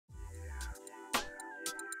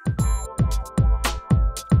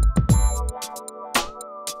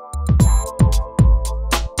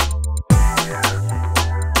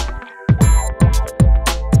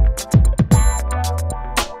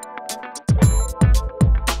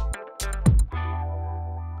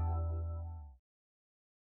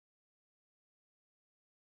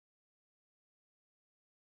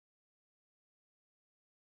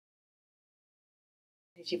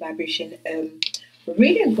energy vibration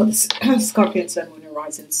reading for the Scorpion Sun, Moon, and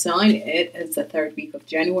Rising sign. It is the third week of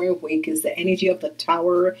January. Week is the energy of the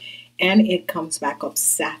Tower, and it comes back up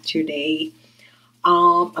Saturday.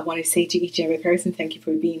 I want to say to each and every person, thank you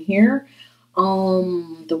for being here.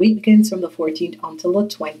 The week begins from the 14th until the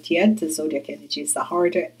 20th. The zodiac energy is the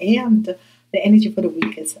heart, and the energy for the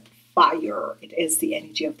week is fire. It is the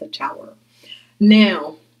energy of the Tower.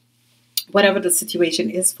 Now, whatever the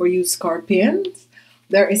situation is for you, Scorpions,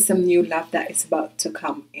 there is some new love that is about to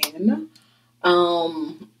come in.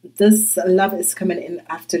 This love is coming in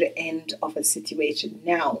after the end of a situation.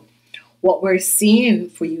 Now, what we're seeing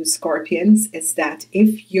for you, Scorpions, is that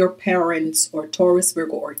if your parents or Taurus,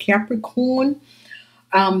 Virgo, or Capricorn,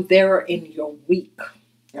 they're in your week.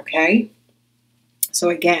 Okay? So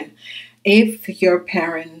again, if your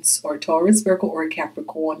parents or Taurus, Virgo, or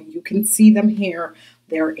Capricorn, you can see them here,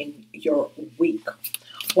 they're in your week.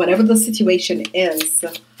 Whatever the situation is,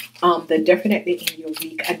 they're definitely in your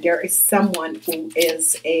week. And there is someone who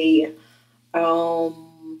is a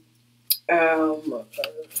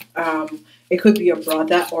it could be a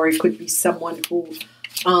brother, or it could be someone who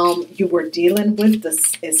you were dealing with.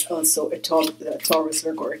 This is also a Taurus,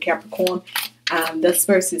 Virgo, or Capricorn. This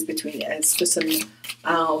person is between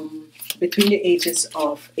between the ages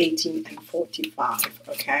of 18 and 45.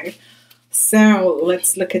 Okay, so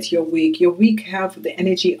let's look at your week. Your week have the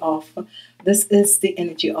energy of, this is the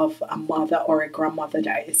energy of a mother or a grandmother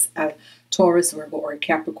that is a Taurus, Virgo, or a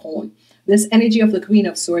Capricorn. This energy of the Queen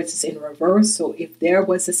of Swords is in reverse. So if there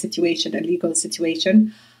was a situation, a legal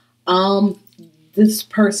situation, this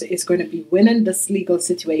person is going to be winning this legal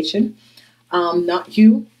situation, not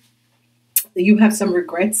you. You have some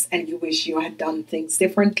regrets and you wish you had done things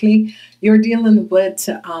differently. You're dealing with,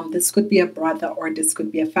 this could be a brother, or this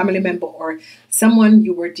could be a family member, or someone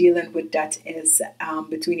you were dealing with that is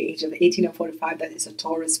between the age of 18 and 45, that is a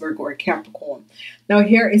Taurus, Virgo, or Capricorn. Now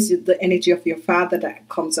here is the energy of your father that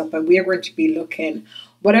comes up, and we are going to be looking,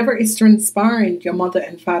 whatever is transpiring, your mother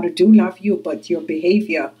and father do love you, but your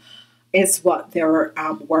behavior is what they're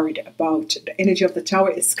worried about. The energy of the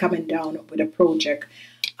Tower is coming down with a project.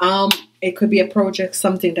 It could be a project,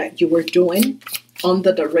 something that you were doing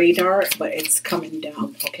under the radar, but it's coming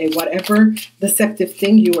down. Okay, whatever deceptive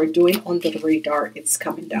thing you were doing under the radar, it's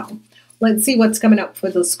coming down. Let's see what's coming up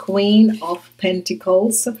for this Queen of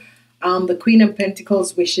Pentacles. The Queen of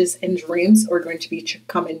Pentacles wishes and dreams are going to be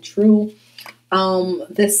coming true.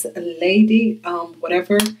 This lady,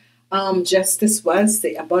 whatever justice was,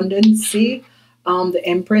 the abundance, the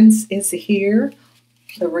Empress is here.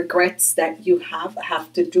 The regrets that you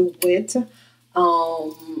have to do with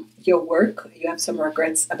your work. You have some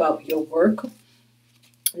regrets about your work.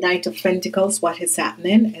 Knight of Pentacles, what is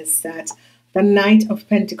happening is that the Knight of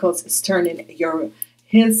Pentacles is turning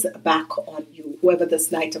his back on you. Whoever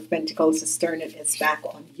this Knight of Pentacles is turning his back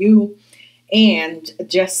on you. And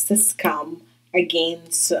justice come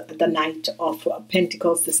against the Knight of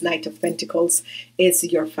Pentacles. This Knight of Pentacles is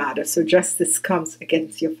your father. So justice comes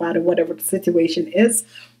against your father, whatever the situation is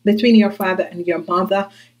between your father and your mother.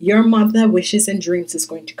 Your mother wishes and dreams is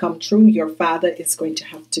going to come true. Your father is going to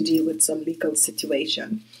have to deal with some legal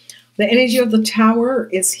situation. The energy of the Tower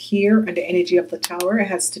is here, and the energy of the Tower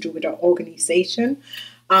has to do with our organization.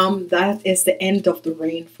 That is the end of the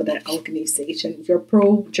reign for that organization. Your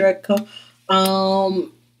project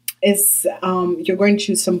is you're going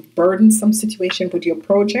through some burdensome situation with your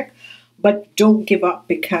project, but don't give up,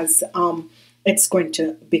 because it's going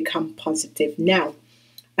to become positive. Now,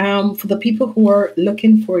 for the people who are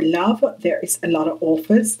looking for love, there is a lot of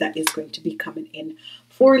offers that is going to be coming in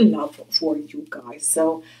for love for you guys.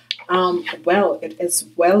 So well, it is a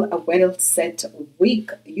well set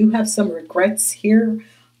week. You have some regrets here.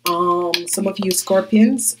 Some of you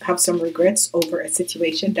Scorpions have some regrets over a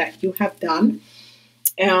situation that you have done.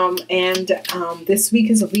 This week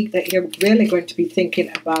is a week that you're really going to be thinking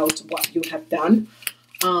about what you have done.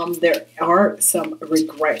 There are some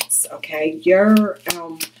regrets. Okay, your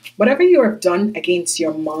whatever you have done against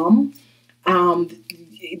your mom,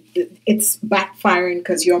 it's backfiring,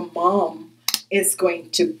 because your mom is going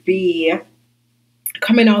to be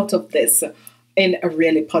coming out of this in a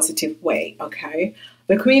really positive way. Okay,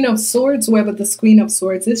 the Queen of Swords, whoever this Queen of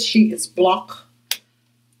Swords is, she is blocked.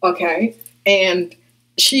 Okay, and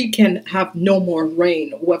she can have no more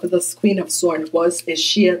reign. Whoever this Queen of Swords was, is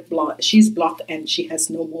she's blocked and she has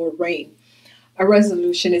no more reign. A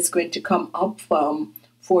resolution is going to come up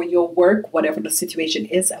for your work, whatever the situation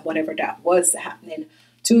is, and whatever that was happening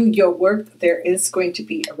to your work, there is going to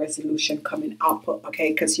be a resolution coming up,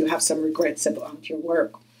 okay, because you have some regrets about your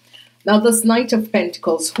work. Now, this Knight of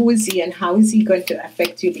Pentacles, who is he and how is he going to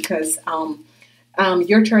affect you? Because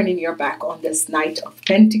You're turning your back on this Knight of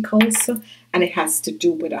Pentacles, and it has to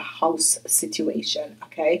do with a house situation.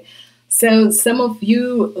 Okay, so some of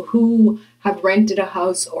you who have rented a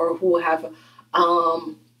house or who have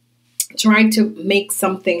tried to make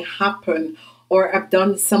something happen or have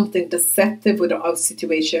done something deceptive with a house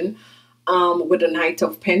situation, with a Knight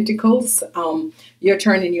of Pentacles, you're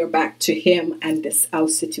turning your back to him and this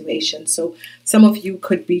house situation. So some of you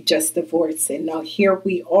could be just divorcing. Now here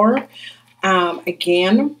we are.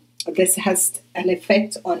 Again, this has an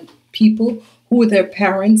effect on people who their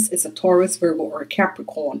parents is a Taurus, Virgo, or a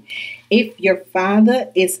Capricorn. If your father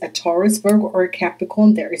is a Taurus, Virgo, or a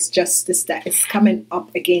Capricorn, there is justice that is coming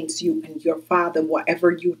up against you and your father, whatever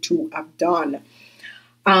you two have done.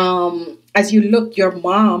 As you look, your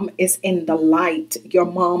mom is in the light. Your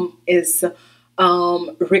mom is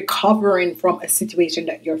recovering from a situation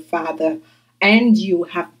that your father and you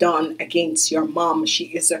have done against your mom. She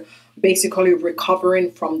is basically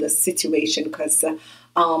recovering from the situation because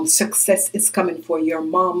success is coming for your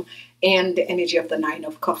mom, and the energy of the Nine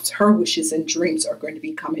of Cups, her wishes and dreams are going to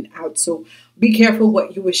be coming out. So be careful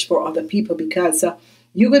what you wish for other people, because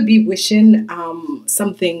you would be wishing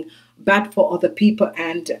something bad for other people,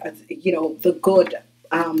 and the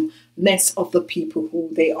goodness of the people who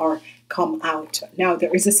they are come out. Now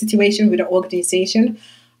there is a situation with an organization.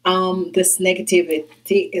 This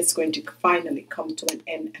negativity is going to finally come to an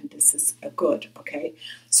end, and this is a good. Okay,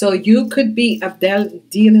 so you could be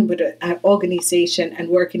dealing with an organization and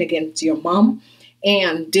working against your mom,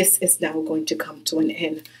 and this is now going to come to an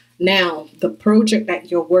end. Now the project that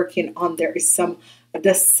you're working on, there is some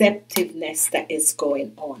deceptiveness that is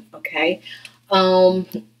going on. Okay,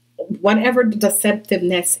 whatever the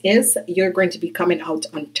deceptiveness is, you're going to be coming out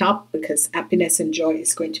on top, because happiness and joy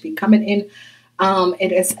is going to be coming in.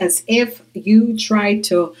 It is as if you try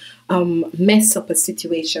to mess up a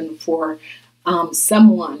situation for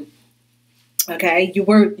someone. Okay, you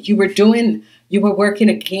were working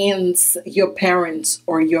against your parents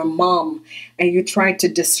or your mom, and you tried to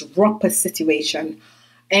disrupt a situation.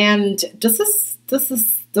 And this is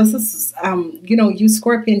you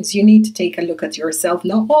Scorpions, you need to take a look at yourself.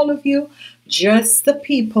 Not all of you, just the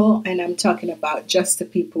people, and I'm talking about just the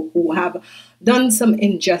people who have done some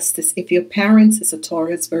injustice. If your parents is a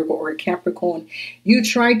Taurus, Virgo, or a Capricorn, you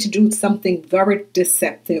tried to do something very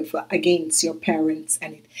deceptive against your parents,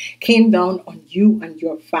 and it came down on you and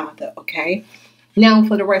your father. Okay, now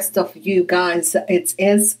for the rest of you guys, it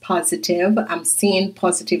is positive. I'm seeing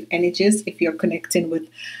positive energies. If you're connecting with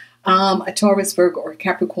a Taurus, Virgo, or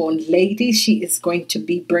Capricorn lady, she is going to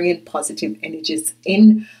be bringing positive energies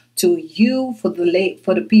in to you. For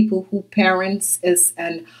the people who parents is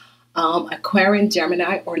an Aquarian,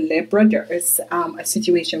 Gemini, or Libra, there is a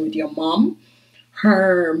situation with your mom.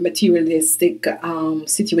 Her materialistic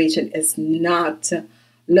situation is not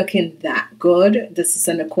looking that good. This is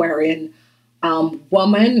an Aquarian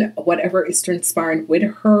woman. Whatever is transpiring with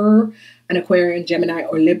her, an Aquarian, Gemini,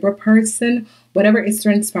 or Libra person, whatever is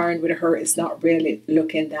transpiring with her is not really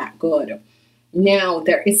looking that good. Now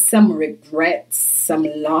there is some regrets, some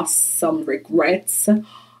loss, some regrets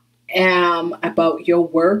about your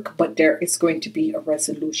work, but there is going to be a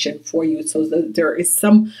resolution for you. So there is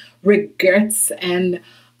some regrets and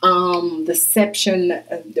deception,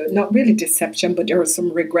 not really deception, but there is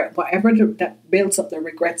some regret, whatever that builds up the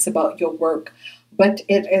regrets about your work, but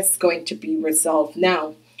it is going to be resolved.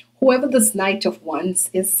 Now, whoever this Knight of Wands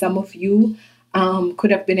is, some of you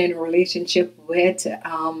could have been in a relationship with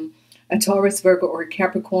a Taurus, Virgo, or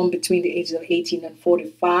Capricorn between the ages of 18 and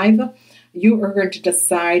 45. You are going to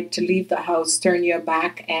decide to leave the house, turn your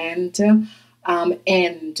back, and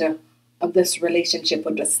end of this relationship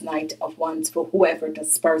with this Knight of Wands for whoever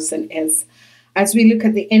this person is. As we look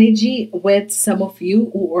at the energy with some of you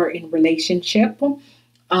who are in relationship with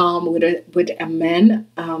a man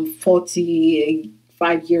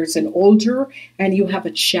 45 years and older, and you have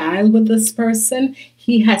a child with this person,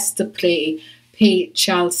 he has to pay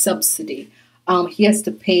child subsidy. He has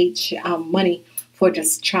to pay money for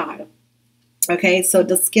this child. Okay, so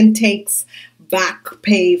the skin takes back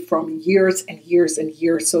pay from years and years and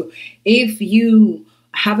years. So if you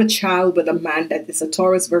have a child with a man that is a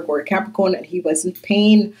Taurus, Virgo, or Capricorn, and he wasn't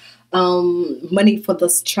paying money for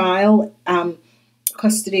this child,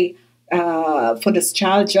 custody for this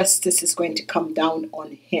child, justice is going to come down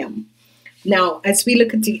on him. Now, as we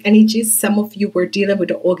look at the energies, some of you were dealing with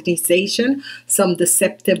the organization, some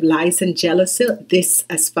deceptive lies and jealousy. This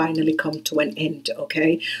has finally come to an end,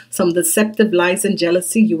 okay? Some deceptive lies and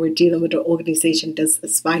jealousy you were dealing with the organization. This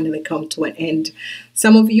has finally come to an end.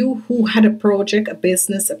 Some of you who had a project, a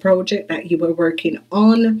business, a project that you were working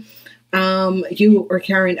on, You are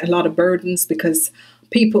carrying a lot of burdens because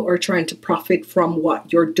people are trying to profit from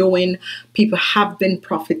what you're doing. People have been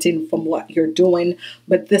profiting from what you're doing,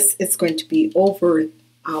 but this is going to be over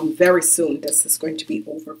very soon. This is going to be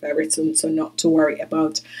over very soon, so not to worry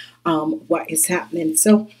about what is happening.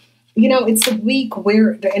 So, it's a week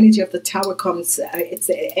where the energy of the tower comes. It's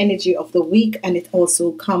the energy of the week, and it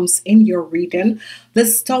also comes in your reading.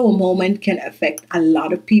 This tower moment can affect a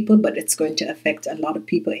lot of people, but it's going to affect a lot of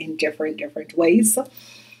people in different ways.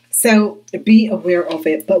 So be aware of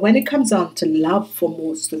it. But when it comes on to love for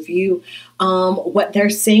most of you, what they're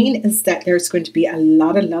saying is that there's going to be a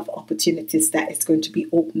lot of love opportunities that is going to be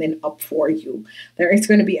opening up for you. There is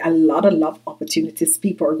going to be a lot of love opportunities.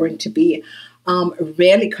 People are going to be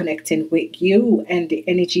really connecting with you, and the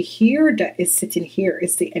energy here that is sitting here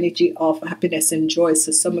is the energy of happiness and joy.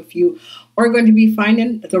 So some of you are going to be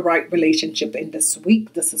finding the right relationship in this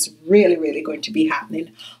week. This is really going to be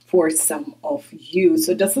happening for some of you.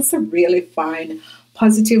 So this is a really fine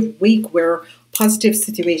positive week where positive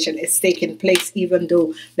situation is taking place, even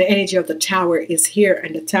though the energy of the tower is here,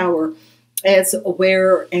 and the tower is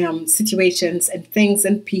where situations and things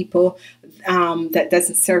and people that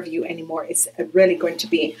doesn't serve you anymore is really going to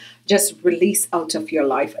be just released out of your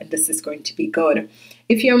life, and this is going to be good.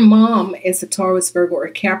 If your mom is a Taurus, Virgo, or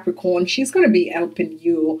Capricorn, she's going to be helping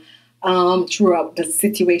you throughout the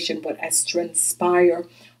situation, but as transpire.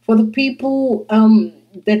 For the people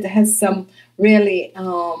that has some really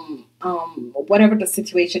whatever the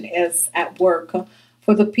situation is at work,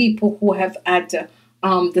 for the people who have had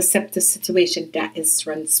deceptive situation that is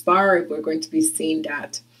transpired, we're going to be seeing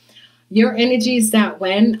that. Your energy is that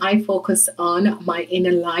when I focus on my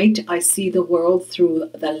inner light, I see the world through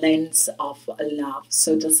the lens of love.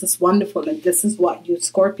 So this is wonderful, and this is what you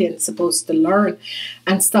Scorpions supposed to learn,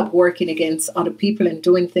 and stop working against other people and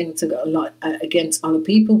doing things a lot against other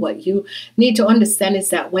people. What you need to understand is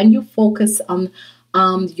that when you focus on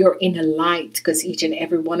your inner light, because each and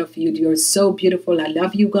every one of you, you're so beautiful. I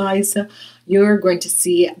love you guys. You're going to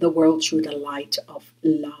see the world through the light of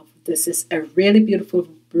love. This is a really beautiful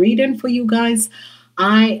reading for you guys.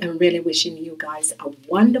 I am really wishing you guys a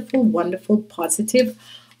wonderful positive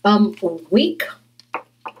week.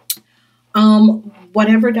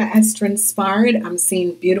 Whatever that has transpired, I'm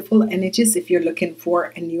seeing beautiful energies. If you're looking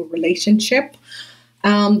for a new relationship,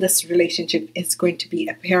 this relationship is going to be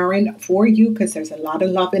appearing for you, because there's a lot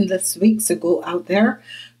of love in this week. So go out there,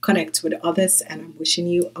 connect with others, and I'm wishing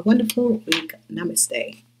you a wonderful week.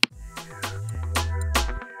 Namaste.